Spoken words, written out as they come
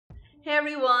Hey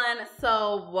everyone,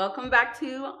 so welcome back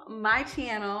to my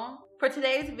channel. For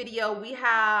today's video, we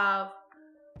have,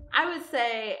 I would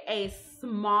say, a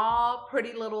small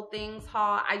Pretty Little Things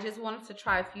haul. I just wanted to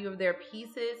try a few of their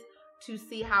pieces to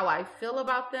see how I feel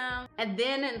about them. And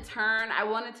then in turn, I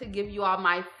wanted to give you all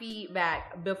my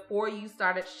feedback before you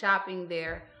started shopping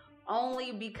there,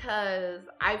 only because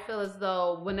I feel as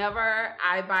though whenever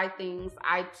I buy things,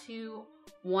 I too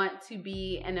want to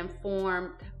be an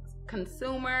informed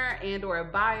consumer and or a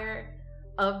buyer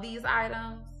of these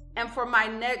items. And for my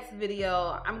next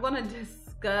video, I'm going to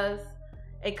discuss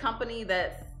a company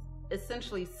that's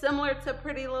essentially similar to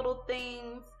Pretty Little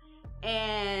Things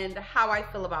and how I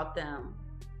feel about them.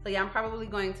 So yeah, I'm probably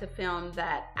going to film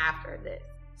that after this.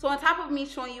 So on top of me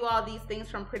showing you all these things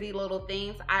from Pretty Little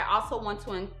Things, I also want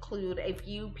to include a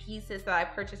few pieces that I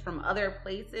purchased from other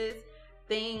places,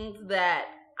 things that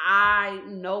I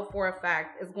know for a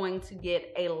fact is going to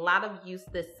get a lot of use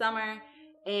this summer,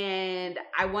 and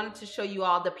I wanted to show you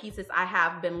all the pieces I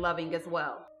have been loving as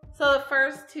well. So the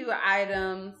first two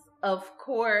items, of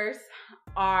course,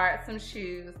 are some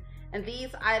shoes, and these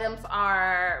items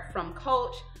are from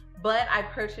Coach, but I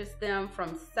purchased them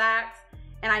from Saks,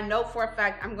 and I know for a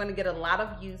fact I'm going to get a lot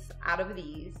of use out of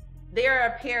these. They are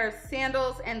a pair of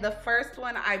sandals, and the first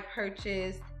one I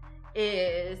purchased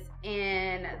is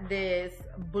in this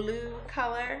blue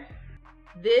color.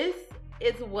 This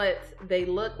is what they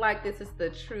look like. This is the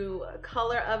true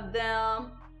color of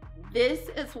them. This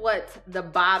is what the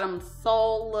bottom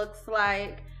sole looks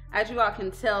like. As you all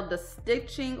can tell, the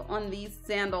stitching on these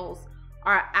sandals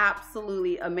are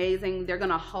absolutely amazing. They're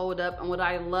gonna hold up, and what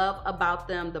I love about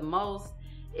them the most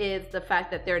is the fact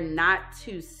that they're not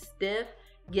too stiff,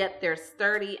 yet they're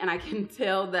sturdy. And I can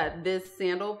tell that this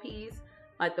sandal piece,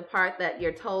 like the part that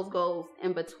your toes goes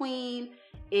in between,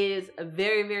 is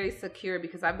very, very secure,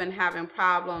 because I've been having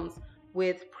problems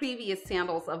with previous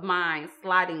sandals of mine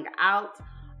sliding out.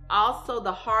 Also,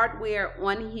 the hardware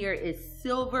on here is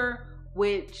silver,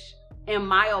 which in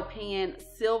my opinion,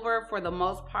 silver for the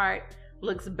most part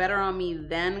looks better on me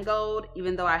than gold,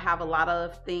 even though I have a lot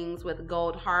of things with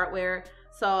gold hardware.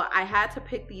 So I had to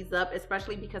pick these up,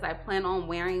 especially because I plan on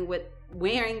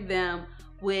wearing them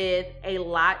with a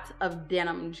lot of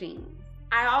denim jeans.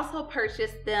 I also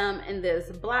purchased them in this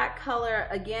black color.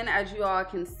 Again, as you all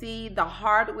can see, the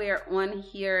hardware on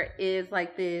here is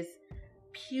like this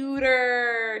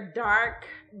pewter dark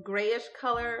grayish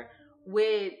color,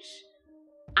 which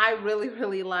I really,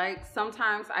 really like.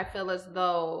 Sometimes I feel as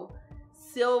though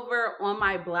silver on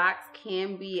my blacks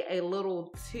can be a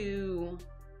little too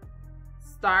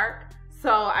stark,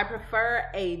 so I prefer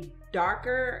a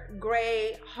darker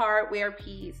gray hardware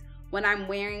piece when I'm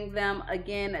wearing them.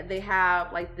 Again, they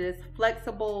have like this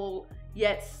flexible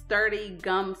yet sturdy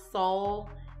gum sole,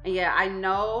 and yeah, I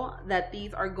know that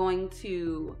these are going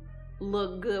to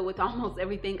look good with almost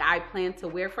everything I plan to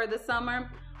wear for the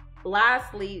summer.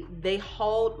 Lastly, they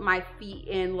hold my feet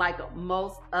in like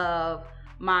most of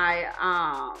my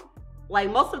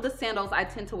most of the sandals I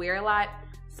tend to wear a lot.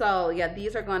 So yeah,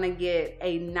 these are gonna get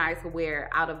a nice wear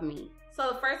out of me. So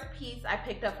the first piece I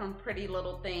picked up from Pretty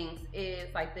Little Things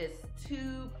is like this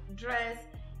tube dress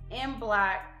in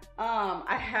black.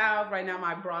 I have right now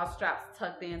my bra straps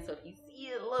tucked in, so if you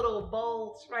see a little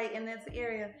bulge right in this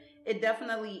area, it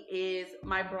definitely is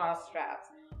my bra straps.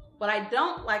 What I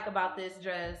don't like about this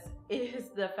dress is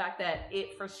the fact that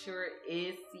it for sure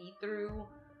is see-through.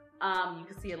 You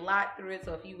can see a lot through it,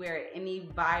 so if you wear any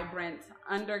vibrant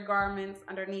undergarments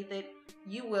underneath it,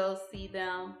 you will see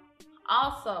them.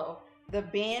 Also, the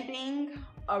banding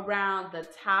around the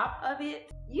top of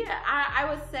it, yeah, I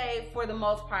would say for the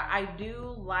most part, I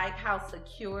do like how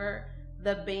secure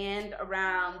the band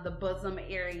around the bosom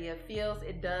area feels.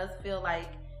 It does feel like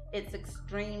it's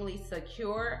extremely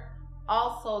secure.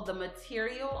 Also, the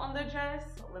material on the dress,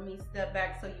 let me step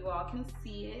back so you all can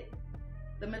see it.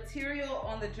 The material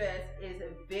on the dress is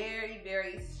very,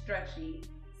 very stretchy.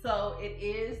 So it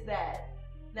is that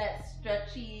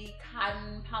stretchy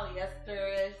cotton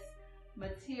polyester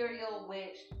material,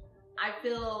 which I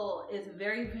feel is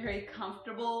very, very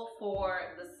comfortable for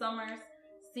the summers,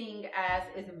 seeing as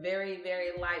it's very,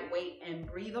 very lightweight and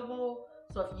breathable.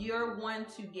 So if you're one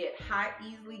to get hot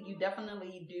easily, you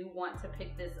definitely do want to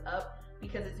pick this up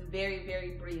because it's very,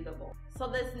 very breathable. So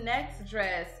this next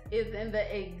dress is in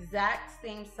the exact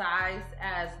same size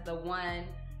as the one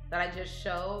that I just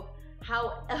showed.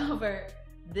 However,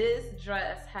 this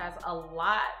dress has a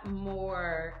lot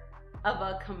more of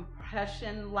a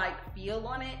compression-like feel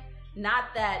on it.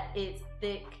 Not that it's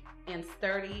thick and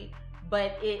sturdy,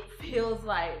 but it feels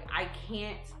like I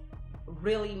can't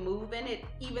really move in it,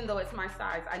 even though it's my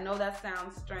size. I know that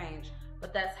sounds strange,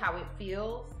 but that's how it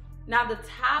feels. Now the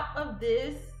top of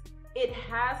this, it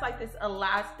has like this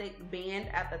elastic band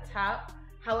at the top.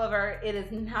 However, it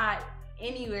is not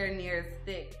anywhere near as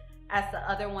thick as the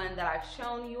other one that I've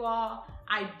shown you all.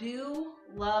 I do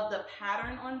love the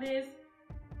pattern on this.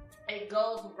 It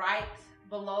goes right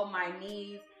below my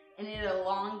knees and it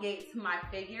elongates my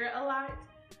figure a lot.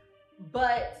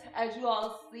 But as you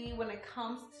all see, when it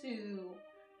comes to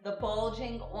the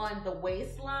bulging on the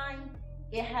waistline,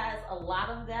 it has a lot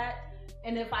of that.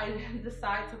 And if I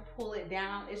decide to pull it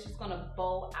down, it's just gonna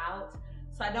bow out.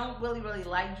 So I don't really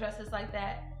like dresses like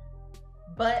that.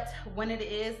 But when it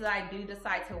is that I do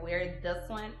decide to wear this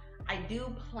one, I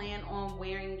do plan on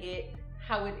wearing it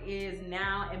how it is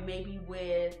now, and maybe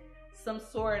with some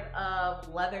sort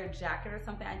of leather jacket or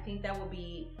something. I think that would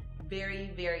be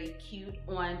very cute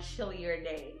on chillier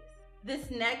days. This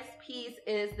next piece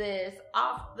is this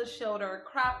off the shoulder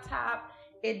crop top.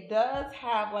 It does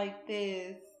have like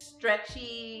this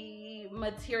stretchy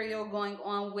material going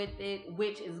on with it,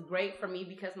 which is great for me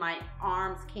because my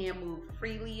arms can move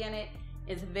freely in it.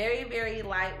 It's very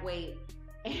lightweight,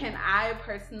 and I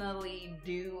personally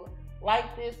do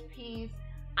like this piece.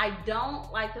 I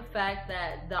don't like the fact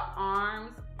that the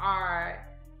arms are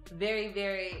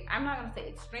very, I'm not gonna say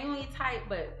extremely tight,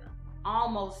 but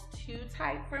almost too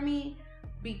tight for me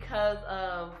because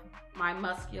of my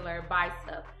muscular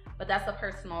bicep, but that's a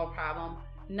personal problem.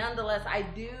 Nonetheless, I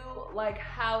do like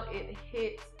how it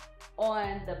hits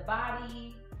on the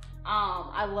body.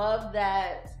 I love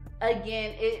that,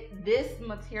 again, this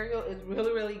material is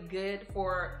really good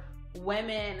for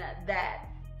women that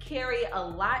carry a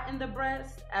lot in the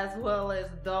breast, as well as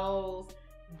those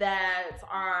that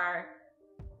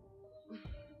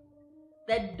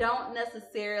don't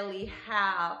necessarily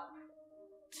have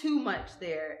too much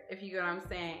there, if you get what I'm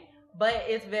saying. But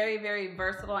it's very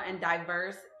versatile and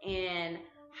diverse in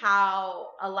how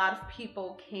a lot of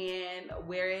people can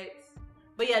wear it.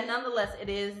 But yeah, nonetheless, it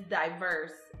is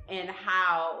diverse in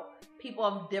how people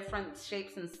of different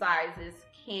shapes and sizes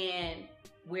can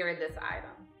wear this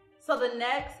item. So the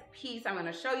next piece I'm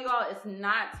gonna show you all is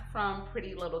not from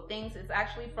Pretty Little Things. It's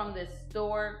actually from this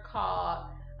store called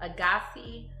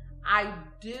Agassi. I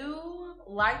do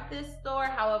like this store.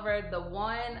 However, the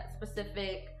one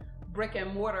specific brick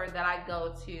and mortar that I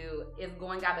go to is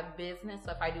going out of business.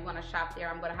 So if I do want to shop there,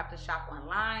 I'm gonna have to shop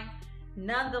online.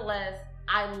 Nonetheless,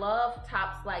 I love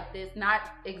tops like this, not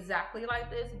exactly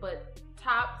like this, but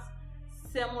tops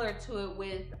similar to it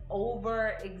with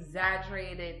over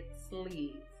exaggerated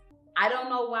sleeves. I don't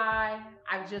know why,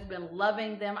 I've just been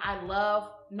loving them. I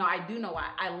do know why.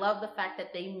 I love the fact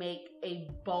that they make a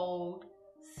bold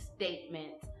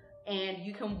statement, and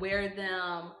you can wear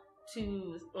them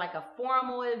to like a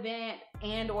formal event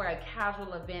and or a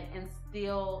casual event and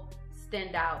still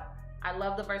stand out. I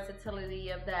love the versatility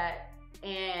of that.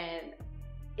 And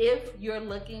if you're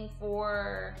looking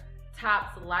for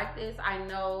tops like this, I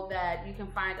know that you can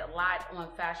find a lot on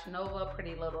Fashion Nova,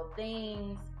 Pretty Little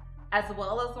Things, as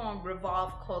well as on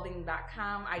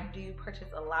revolveclothing.com. I do purchase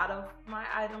a lot of my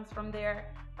items from there,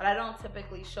 but I don't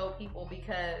typically show people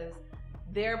because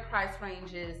their price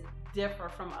ranges differ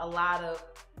from a lot of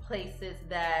places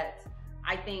that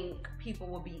I think people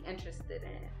will be interested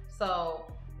in.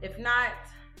 So if not,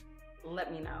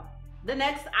 let me know. The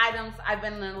next items I've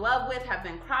been in love with have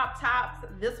been crop tops.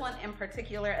 This one in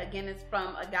particular, again, is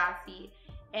from Agassi,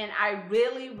 and I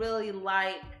really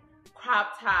like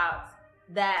crop tops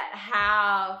that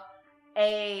have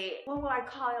a, what will I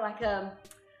call it, like a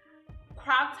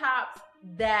crop tops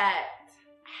that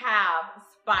have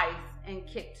spice and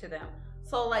kick to them.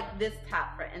 So like this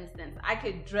top, for instance, I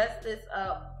could dress this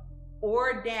up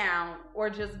or down or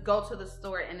just go to the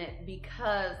store in it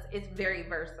because it's very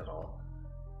versatile.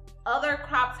 Other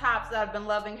crop tops that I've been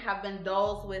loving have been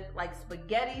those with like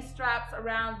spaghetti straps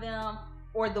around them,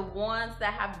 or the ones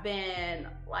that have been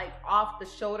like off the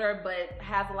shoulder but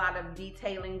has a lot of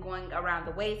detailing going around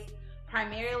the waist,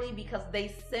 primarily because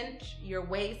they cinch your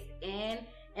waist in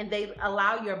and they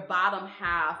allow your bottom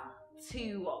half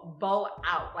to bow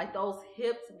out. Like those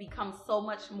hips become so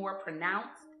much more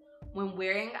pronounced when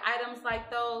wearing items like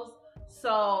those.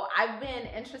 So I've been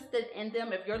interested in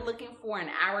them. If you're looking for an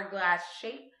hourglass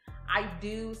shape, I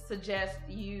do suggest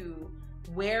you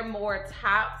wear more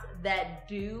tops that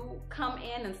do come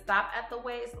in and stop at the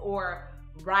waist or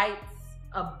right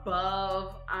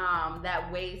above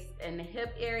that waist and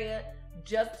hip area,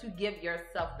 just to give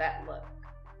yourself that look.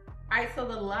 All right, so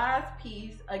the last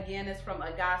piece, again, is from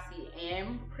Agassi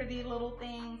and Pretty Little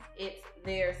Things. It's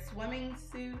their swimming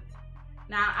suit.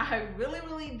 Now, I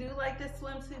really do like this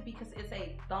swimsuit because it's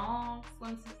a thong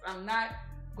swimsuit. I'm not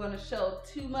going to show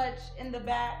too much in the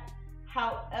back.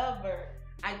 However,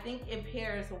 I think it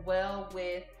pairs well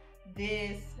with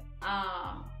this,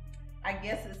 I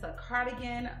guess it's a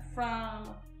cardigan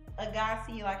from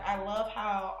Agassi. Like, I love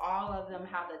how all of them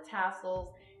have the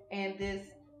tassels, and this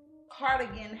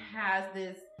cardigan has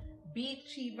this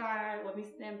beachy vibe. Let me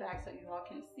stand back so you all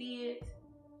can see it.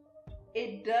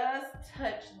 It does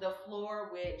touch the floor,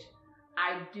 which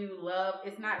I do love.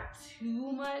 It's not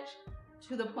too much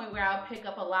to the point where I'll pick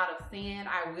up a lot of sand.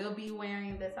 I will be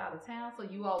wearing this out of town, so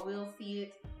you all will see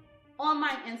it on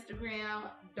my Instagram.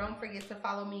 Don't forget to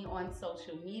follow me on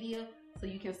social media so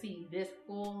you can see this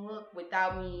full look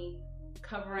without me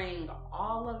covering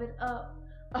all of it up.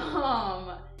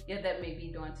 Yeah, that may be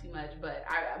doing too much, but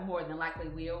I more than likely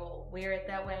will wear it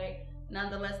that way.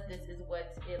 Nonetheless, this is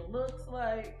what it looks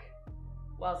like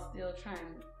while still trying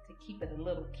to keep it a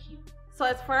little cute. So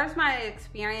as far as my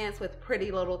experience with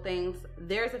Pretty Little Things,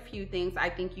 there's a few things I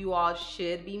think you all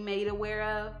should be made aware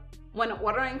of. When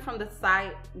ordering from the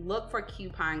site, look for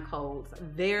coupon codes.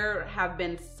 There have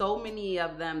been so many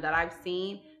of them that I've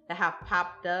seen that have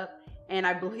popped up, and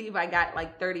I believe I got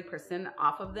like 30%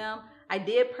 off of them. I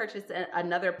did purchase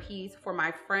another piece for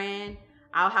my friend.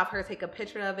 I'll have her take a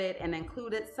picture of it and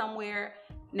include it somewhere.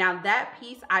 Now that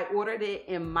piece, I ordered it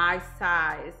in my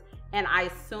size, and I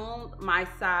assumed my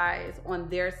size on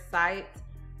their site.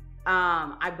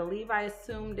 I believe I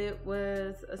assumed it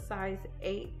was a size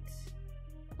 8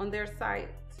 on their site.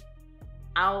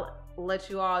 I'll let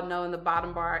you all know in the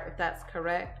bottom bar if that's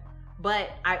correct.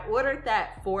 But I ordered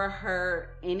that for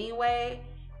her anyway,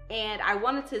 and I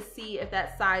wanted to see if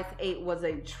that size 8 was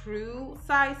a true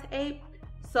size 8.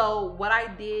 So what I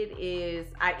did is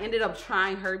I ended up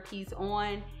trying her piece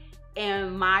on,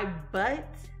 and my butt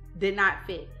did not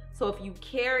fit. So if you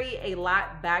carry a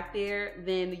lot back there,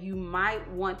 then you might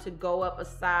want to go up a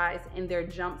size in their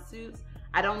jumpsuits.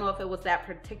 I don't know if it was that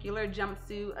particular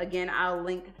jumpsuit. Again, I'll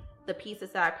link the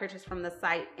pieces that I purchased from the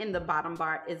site in the bottom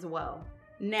bar as well.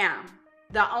 Now,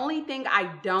 the only thing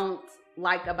I don't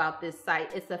like about this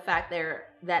site is the fact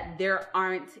that there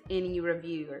aren't any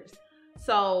reviewers.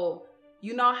 So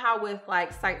you know how with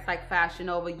like sites like Fashion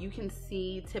Nova, you can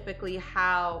see typically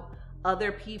how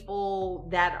other people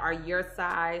that are your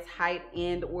size, height,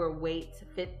 and or weight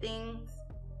fit things.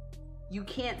 You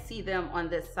can't see them on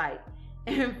this site.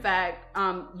 In fact,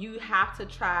 you have to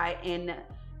try and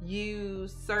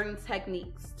use certain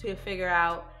techniques to figure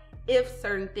out if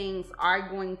certain things are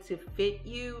going to fit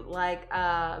you, like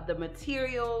the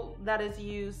material that is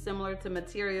used, similar to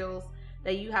materials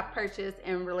that you have purchased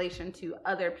in relation to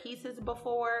other pieces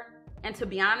before. And to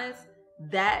be honest,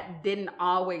 that didn't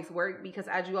always work, because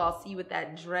as you all see with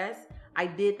that dress, I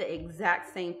did the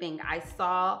exact same thing. I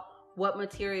saw what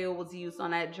material was used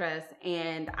on that dress,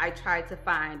 and I tried to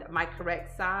find my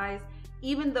correct size.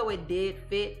 Even though it did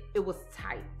fit, it was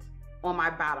tight on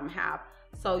my bottom half.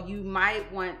 So you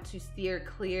might want to steer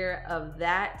clear of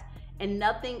that. And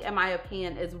nothing, in my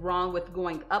opinion, is wrong with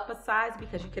going up a size,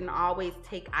 because you can always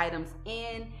take items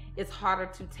in. It's harder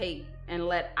to take and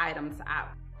let items out.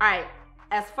 All right,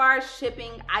 as far as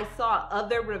shipping, I saw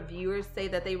other reviewers say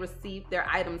that they received their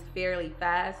items fairly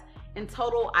fast. In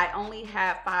total, I only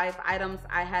had 5 items.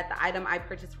 I had the item I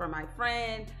purchased for my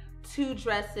friend, 2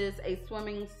 dresses, a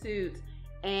swimming suit,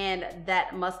 and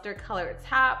that mustard colored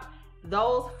top.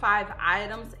 Those 5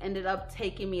 items ended up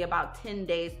taking me about 10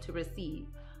 days to receive.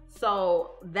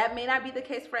 So that may not be the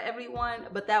case for everyone,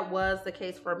 but that was the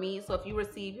case for me. So if you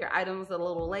receive your items a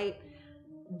little late,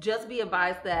 just be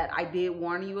advised that I did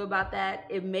warn you about that.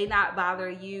 It may not bother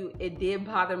you. It did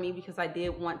bother me because I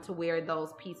did want to wear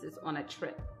those pieces on a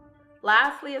trip.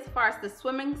 Lastly, as far as the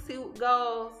swimming suit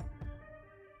goes,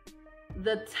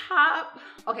 the top,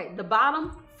 okay, the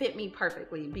bottom fit me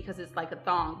perfectly because it's like a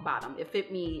thong bottom. It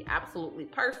fit me absolutely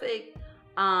perfect.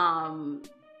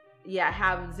 Yeah, I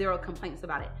have 0 complaints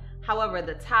about it. However,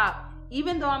 the top,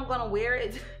 even though I'm gonna wear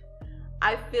it,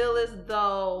 I feel as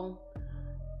though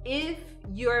if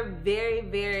you're very,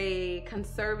 very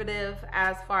conservative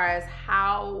as far as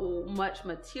how much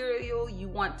material you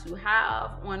want to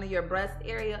have on your breast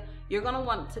area, you're gonna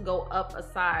want to go up a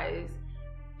size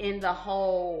in the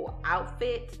whole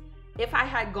outfit. If I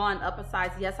had gone up a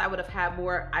size, yes, I would have had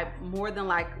more. I more than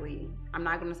likely, I'm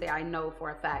not gonna say I know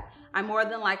for a fact, I more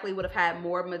than likely would have had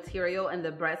more material in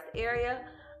the breast area,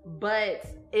 but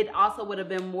it also would have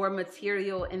been more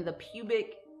material in the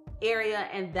pubic area,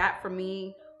 and that for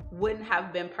me wouldn't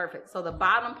have been perfect. So the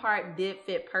bottom part did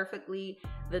fit perfectly.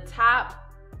 The top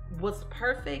was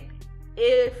perfect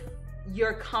if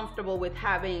you're comfortable with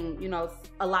having, you know,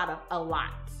 a lot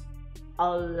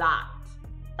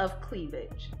of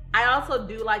cleavage. I also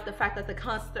do like the fact that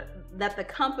the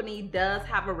company does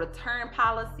have a return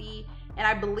policy, And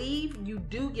I believe you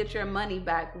do get your money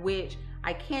back, which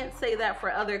I can't say that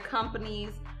for other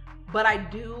companies, but I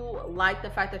do like the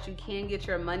fact that you can get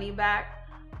your money back.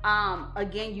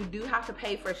 Again, you do have to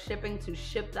pay for shipping to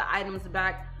ship the items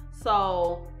back.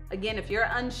 So again, if you're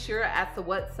unsure as to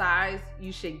what size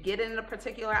you should get in a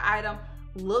particular item,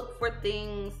 look for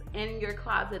things in your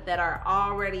closet that are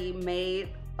already made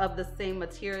of the same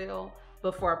material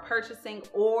before purchasing,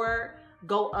 or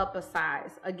go up a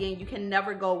size. Again, you can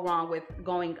never go wrong with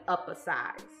going up a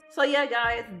size. So yeah,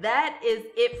 guys, that is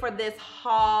it for this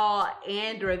haul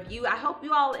and review. I hope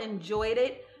you all enjoyed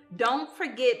it. Don't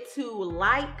forget to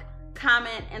like,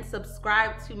 comment, and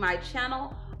subscribe to my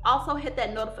channel. Also hit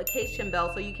that notification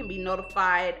bell so you can be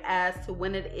notified as to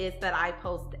when it is that I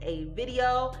post a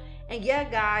video. And yeah,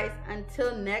 guys,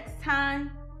 until next time,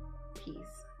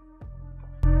 peace.